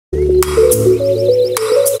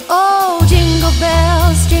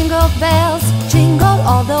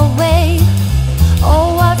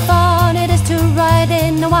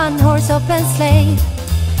open sleigh.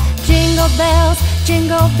 Jingle bells,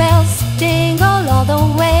 jingle all the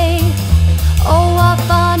way. Oh, what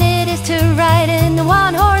fun it is to ride in a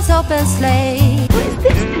one-horse open sleigh. What is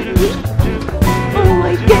this, Penny? Oh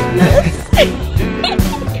my goodness.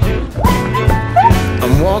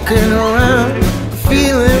 I'm walking around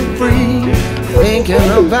feeling free, thinking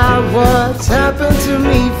about what's happened to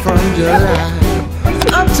me from July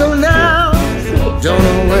up till now. Don't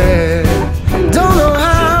know where, don't know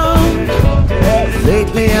how.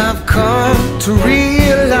 Lately I've come to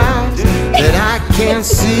realize that I can't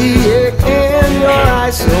see it in your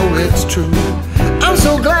eyes. So it's true, I'm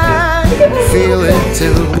so glad you feel it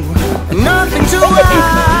too. Nothing to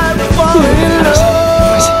hide, falling in love.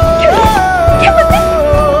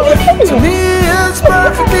 To me it's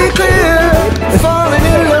perfectly clear, falling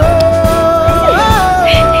in love.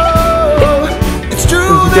 It's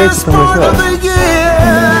true, this part of the year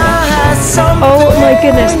has something. Oh my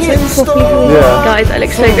goodness, it's like poppy. Guys, I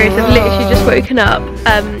look so gross. I've literally just woken up.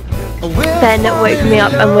 Ben woke me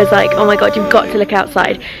up and was like, oh my god, you've got to look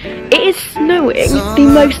outside. It is snowing, the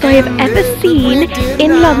most I have ever seen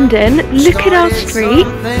in London. Look at our street.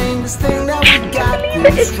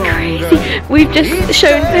 It's crazy. We've just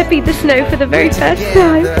shown Peppy the snow for the very first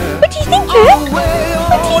time. What do you think, Pep?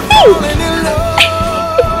 What do you think?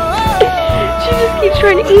 She just keeps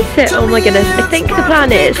trying to eat it. Oh my goodness. I think the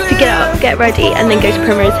plan is to get up, get ready, and then go to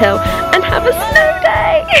Primrose Hill and have a snow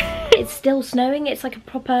day. It's still snowing. It's like a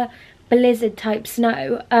proper blizzard type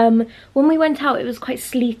snow. When we went out it was quite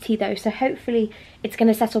sleety though, so hopefully it's going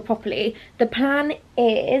to settle properly. The plan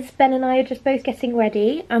is Ben and I are just both getting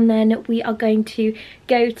ready, and then we are going to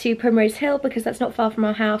go to Primrose Hill because that's not far from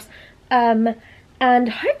our house, and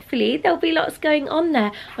hopefully there'll be lots going on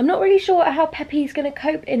there. I'm not really sure how Peppy's going to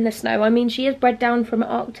cope in the snow. I mean, she is bred down from an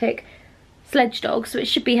Arctic sledge dog, so it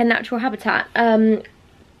should be her natural habitat,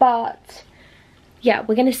 but yeah,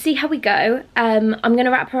 we're going to see how we go. I'm going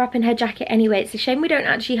to wrap her up in her jacket anyway. It's a shame we don't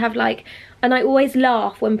actually have like, and I always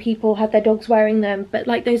laugh when people have their dogs wearing them, but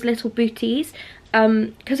like those little booties,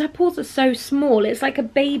 because her paws are so small. It's like a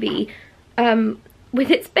baby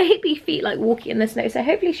with its baby feet like walking in the snow, so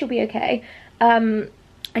hopefully she'll be okay. I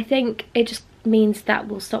think it just means that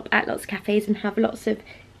we'll stop at lots of cafes and have lots of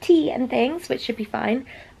tea and things, which should be fine.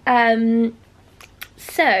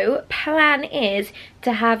 So, plan is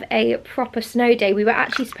to have a proper snow day. We were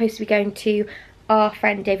actually supposed to be going to our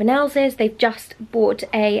friend Dave and Else's. They've just bought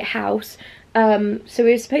a house. So we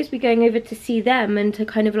were supposed to be going over to see them and to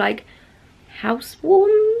kind of like house warm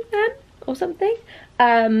them or something.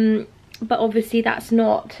 But obviously that's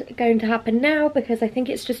not going to happen now because I think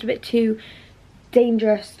it's just a bit too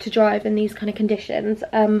dangerous to drive in these kind of conditions.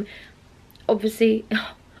 Obviously,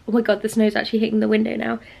 oh my god, the snow's actually hitting the window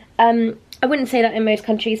now. I wouldn't say that in most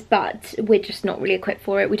countries, but we're just not really equipped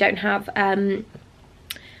for it. We don't have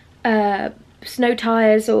snow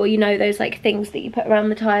tyres, or you know, those like things that you put around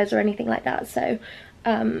the tyres or anything like that, so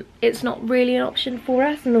it's not really an option for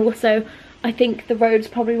us. And also I think the roads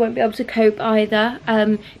probably won't be able to cope either.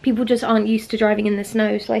 People just aren't used to driving in the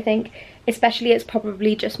snow, so I think especially it's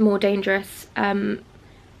probably just more dangerous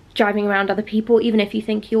driving around other people. Even if you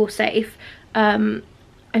think you're safe, I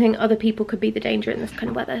think other people could be the danger in this kind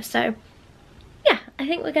of weather. So yeah, I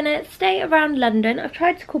think we're gonna stay around London. I've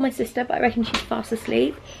tried to call my sister, but I reckon she's fast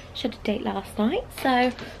asleep. She had a date last night,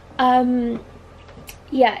 so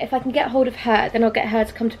yeah, if I can get hold of her, then I'll get her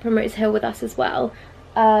to come to Primrose Hill with us as well.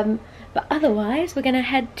 But otherwise, we're gonna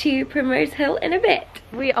head to Primrose Hill in a bit.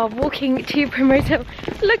 We are walking to Primrose Hill.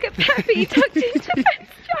 Look at Peppy tucked into Ben's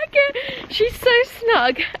jacket. She's so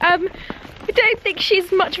snug. I don't think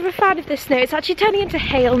she's much of a fan of this snow. It's actually turning into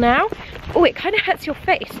hail now. Oh, it kind of hurts your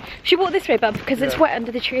face. She walked this way, Bub, because it's wet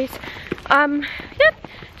under the trees. Yeah,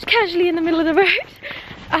 just casually in the middle of the road.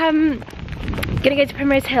 Gonna go to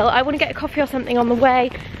Primrose Hill. I want to get a coffee or something on the way.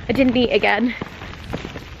 I didn't eat again,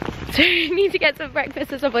 so we need to get some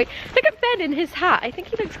breakfast at some point. Look at Ben in his hat. I think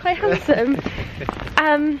he looks quite handsome.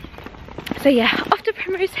 So yeah, off to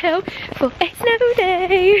Primrose Hill for a snow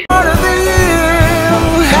day.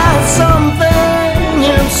 Have something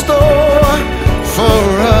in store for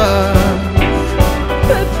us.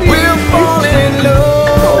 We're falling in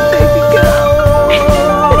love.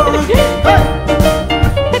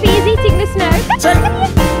 Peppy is eating the snow. She's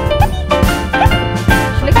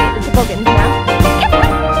looking at the toboggans now.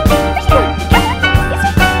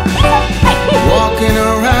 Walking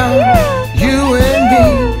around, you and me.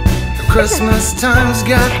 Christmas time's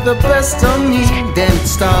got the best of me. Then it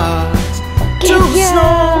starts to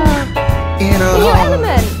snow in a hole.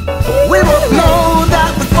 We both know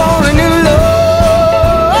that we're falling in love.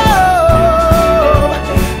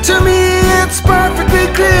 To me it's perfectly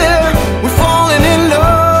clear,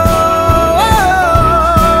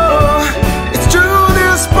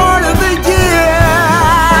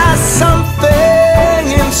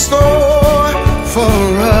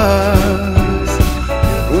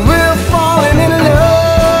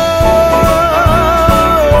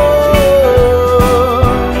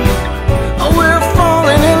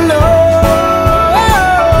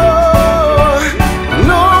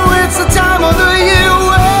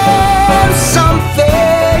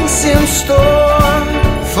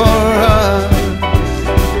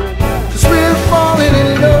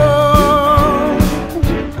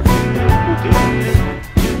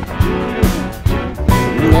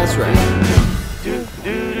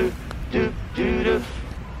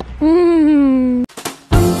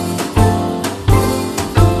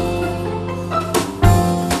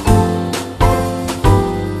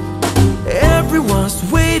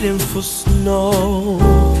 waiting for snow.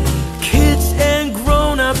 Kids and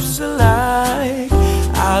grown-ups alike.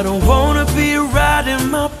 I don't wanna be riding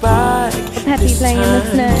my bike Peppy playing in the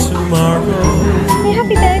snow. Tomorrow. Are you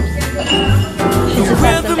happy, babe? She's just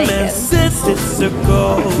had some bacon. Since it's a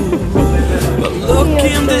go. But look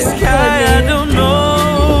in the sky, I don't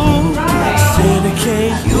know. Santa,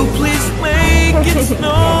 can you please make it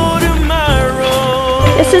snow tomorrow?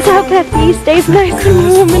 This is how Peppy stays nice and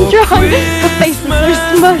warm and dry. Her face is so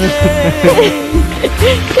smushed.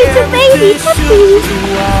 She's a baby Peppy.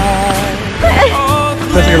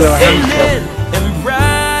 And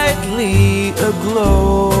brightly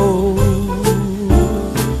aglow.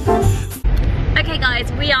 Okay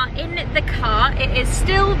guys, we are in the car. It is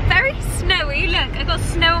still very snowy. Look, I've got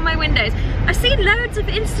snow on my windows. I've seen loads of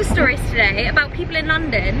Insta stories today about people in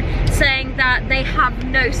London saying that they have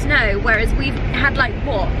no snow, whereas we've had like,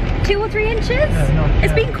 what, 2 or 3 inches?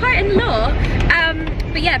 It's been quite a lot.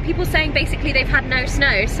 But yeah, people saying basically they've had no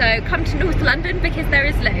snow, so come to North London because there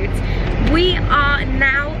is loads. We are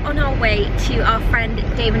now on our way to our friend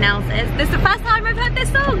Dave and Elsa's. This is the first time I've heard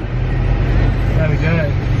this song. There we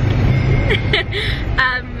go.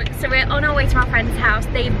 So we're on our way to our friend's house.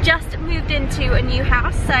 They've just moved into a new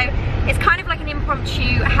house, so it's kind of like an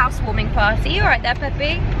impromptu housewarming party. All right there,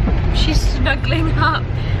 Peppy. She's snuggling up.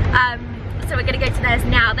 So we're gonna go to theirs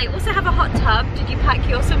now. They also have a hot tub. Did you pack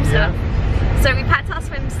your swim stuff? So we packed our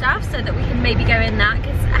swim stuff so that we can maybe go in that,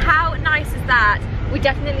 because how nice is that? We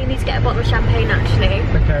definitely need to get a bottle of champagne actually.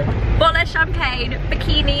 Okay. Bottle of champagne,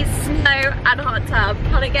 bikinis, snow and hot tub.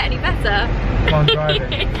 Can't it get any better? While I'm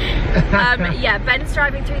driving. Yeah, Ben's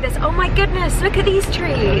driving through this. Oh my goodness, look at these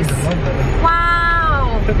trees.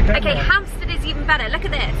 Wow. Okay, Hampstead is even better. Look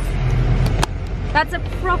at this. That's a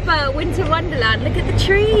proper winter wonderland. Look at the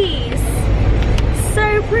trees.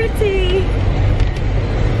 So pretty.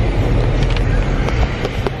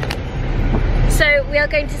 So we are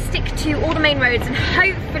going to stick to all the main roads and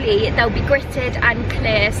hopefully they'll be gritted and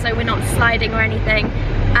clear so we're not sliding or anything.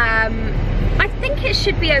 I think it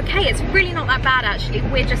should be okay. It's really not that bad actually.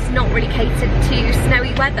 We're just not really catered to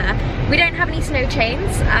snowy weather. We don't have any snow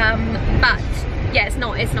chains, but yeah, it's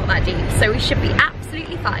not that deep, so we should be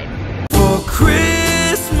absolutely fine. For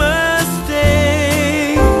Christmas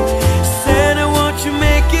Day, Santa, won't you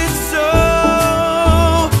make it so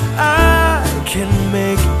I can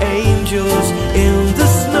make angels in the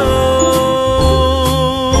snow.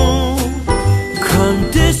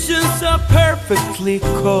 Conditions are perfectly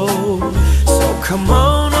cold, so come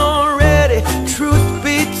on already. Truth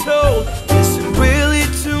be told, is it really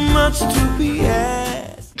too much to be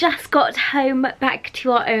asked? Just got home back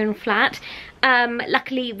to our own flat.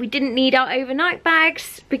 Luckily we didn't need our overnight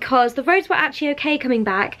bags because the roads were actually okay coming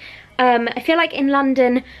back. I feel like in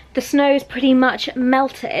London the snow's pretty much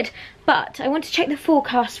melted, but I want to check the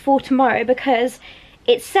forecast for tomorrow because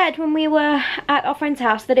it said when we were at our friend's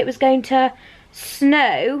house that it was going to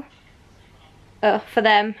snow. Oh, for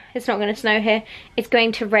them, it's not going to snow here. It's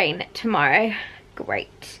going to rain tomorrow.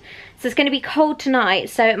 Great. So it's going to be cold tonight,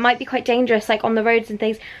 so it might be quite dangerous, like on the roads and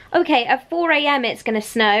things. Okay, at 4 AM it's going to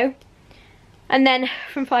snow. And then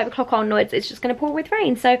from 5 o'clock onwards, it's just going to pour with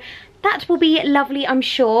rain. So that will be lovely, I'm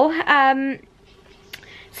sure.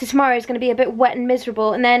 So tomorrow is going to be a bit wet and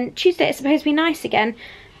miserable. And then Tuesday is supposed to be nice again.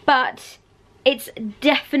 But it's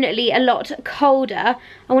definitely a lot colder.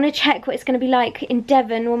 I want to check what it's going to be like in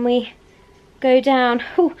Devon when we go down.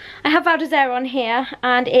 Ooh, I have Val d'Isere on here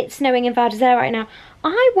and it's snowing in Val d'Isere right now.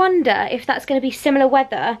 I wonder if that's going to be similar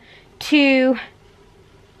weather to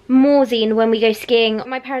Morzine when we go skiing.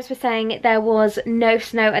 My parents were saying there was no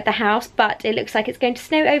snow at the house, but it looks like it's going to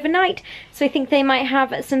snow overnight. So I think they might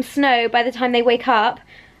have some snow by the time they wake up.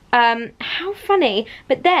 How funny.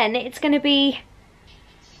 But then it's going to be...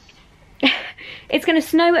 it's going to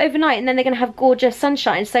snow overnight and then they're going to have gorgeous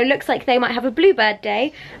sunshine. So it looks like they might have a bluebird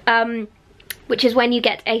day, which is when you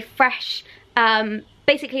get a fresh...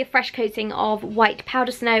 basically a fresh coating of white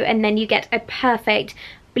powder snow, and then you get a perfect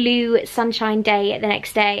blue sunshine day the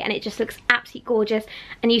next day, and it just looks absolutely gorgeous,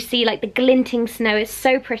 and you see like the glinting snow. Is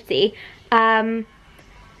so pretty.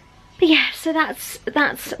 But yeah, so that's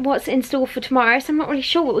what's in store for tomorrow. So I'm not really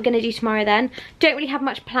sure what we're going to do tomorrow then. Don't really have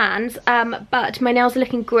much plans, but my nails are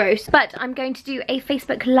looking gross. But I'm going to do a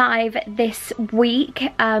Facebook Live this week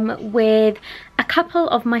with a couple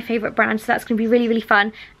of my favourite brands. So that's going to be really, really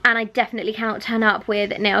fun. And I definitely cannot turn up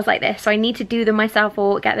with nails like this. So I need to do them myself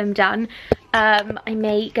or get them done. I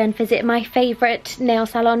may go and visit my favourite nail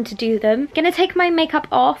salon to do them. Gonna take my makeup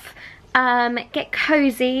off. Get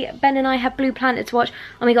cozy. Ben and I have Blue Planet to watch.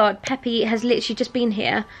 Oh my god, Peppy has literally just been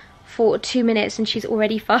here for 2 minutes and she's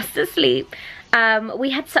already fast asleep. We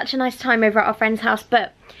had such a nice time over at our friend's house,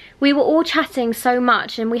 but we were all chatting so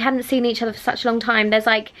much and we hadn't seen each other for such a long time. There's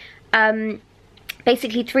like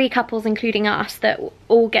basically 3 couples including us that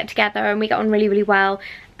all get together and we get on really, really well.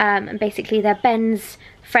 And basically they're Ben's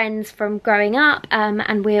friends from growing up,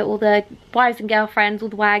 and we're all the wives and girlfriends, all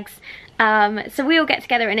the wags. So we all get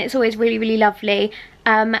together and it's always really, really lovely.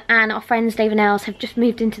 And our friends Dave and Els have just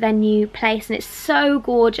moved into their new place and it's so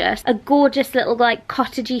gorgeous. A gorgeous little like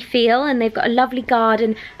cottagey feel, and they've got a lovely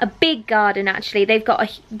garden, a big garden actually. They've got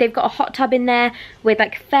a hot tub in there with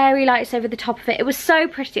like fairy lights over the top of it. It was so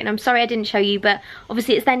pretty, and I'm sorry I didn't show you, but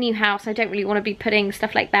obviously it's their new house. I don't really want to be putting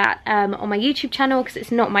stuff like that on my YouTube channel because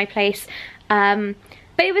it's not my place.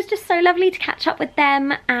 But it was just so lovely to catch up with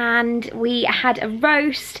them, and we had a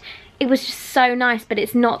roast. It was just so nice, but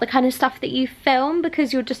it's not the kind of stuff that you film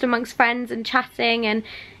because you're just amongst friends and chatting, and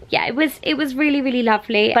yeah, it was really, really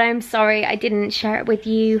lovely. But I'm sorry I didn't share it with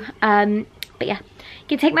you. But yeah, you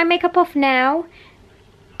can take my makeup off now,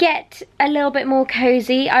 get a little bit more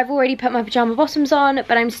cozy. I've already put my pajama bottoms on,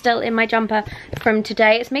 but I'm still in my jumper from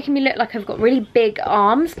today. It's making me look like I've got really big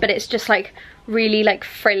arms, but it's just like really like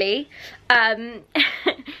frilly.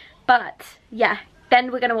 But yeah,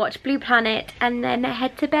 then we're gonna watch Blue Planet and then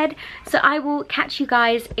head to bed. So I will catch you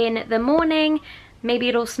guys in the morning. Maybe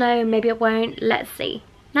it'll snow, maybe it won't. Let's see.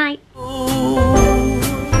 Night.